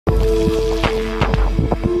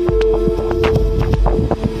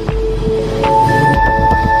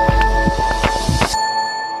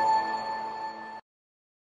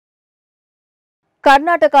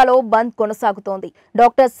కర్ణాటకలో బంద్ కొనసాగుతోంది.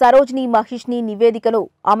 డాక్టర్ సరోజిని మహిషి నివేదికను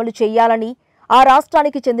అమలు చేయాలని ఆ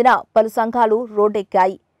రాష్ట్రానికి చెందిన పలు సంఘాలు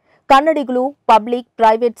రోడ్డెక్కాయి. కన్నడిగులు పబ్లిక్,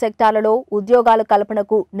 ప్రైవేట్ సెక్టార్లలో ఉద్యోగాల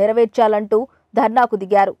కల్పనకు నెరవేర్చాలంటూ ధర్నాకు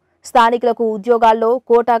దిగారు. స్థానికులకు ఉద్యోగాల్లో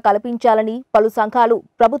కోటా కల్పించాలని పలు సంఘాలు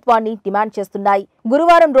ప్రభుత్వాన్ని డిమాండ్ చేస్తున్నాయి.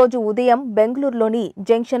 గురువారం రోజు ఉదయం బెంగళూరులోని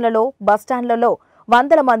జంక్షన్లలో, బస్టాండ్లలో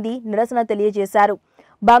వందల మంది నిరసన తెలియజేశారు.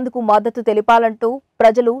 బంద్కు మద్దతు తెలిపాలంటూ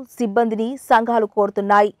ప్రజలు, సిబ్బందిని సంఘాలు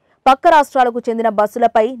కోరుతున్నాయి. పక్క రాష్ట్రాలకు చెందిన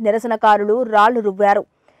బస్సులపై నిరసనకారులు రాళ్లు రువ్వారు.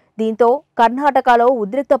 దీంతో కర్ణాటకలో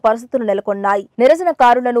ఉద్రిక్త పరిస్థితులు నెలకొన్నాయి.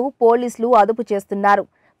 నిరసనకారులను పోలీసులు అదుపు చేస్తున్నారు.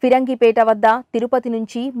 ఫిరంగిపేట వద్ద తిరుపతి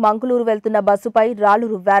నుంచి మంగళూరు వెళ్తున్న బస్సుపై రాళ్లు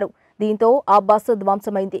రువ్వారు. దీంతో ఆ బస్సు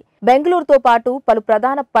ధ్వంసమైంది. బెంగళూరుతో పాటు పలు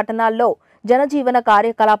ప్రధాన పట్టణాల్లో జనజీవన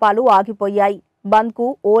కార్యకలాపాలు ఆగిపోయాయి. బంద్ కు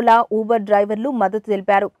ఓలా, ఊబర్ డ్రైవర్లు మద్దతు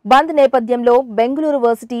తెలిపారు. బంద్ నేపథ్యంలో బెంగళూరు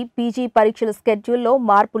వర్సిటీ పీజీ పరీక్షల స్కెడ్యూల్లో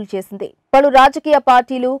మార్పులు చేసింది. పలు రాజకీయ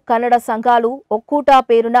పార్టీలు, కన్నడ సంఘాలు ఒక్కూటా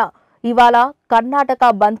పేరున ఇవాళ కర్ణాటక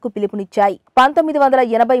బంద్ కు పిలుపునిచ్చాయి.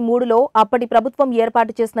 1983లో అప్పటి ప్రభుత్వం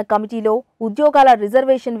ఏర్పాటు చేసిన కమిటీలో ఉద్యోగాల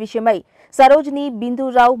రిజర్వేషన్ విషయమై సరోజిని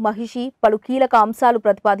బిందూరావు మహిషి పలు కీలక అంశాలు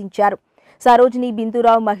ప్రతిపాదించారు. సరోజిని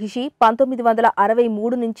బిందూరావు మహిషి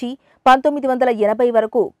 1963 నుంచి 1980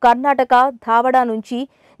 వరకు కర్ణాటక ధావడా నుంచి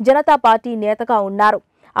జనతా పార్టీ నేతగా ఉన్నారు.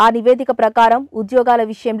 ఆ నివేదిక ప్రకారం ఉద్యోగాల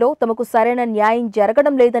విషయంలో తమకు సరైన న్యాయం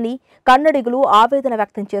జరగడం లేదని కన్నడిగులు ఆవేదన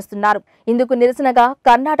వ్యక్తం చేస్తున్నారు. ఇందుకు నిరసనగా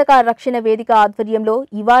కర్ణాటక రక్షణ వేదిక ఆధ్వర్యంలో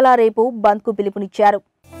ఇవాళ రేపు బంద్ కు పిలుపునిచ్చారు.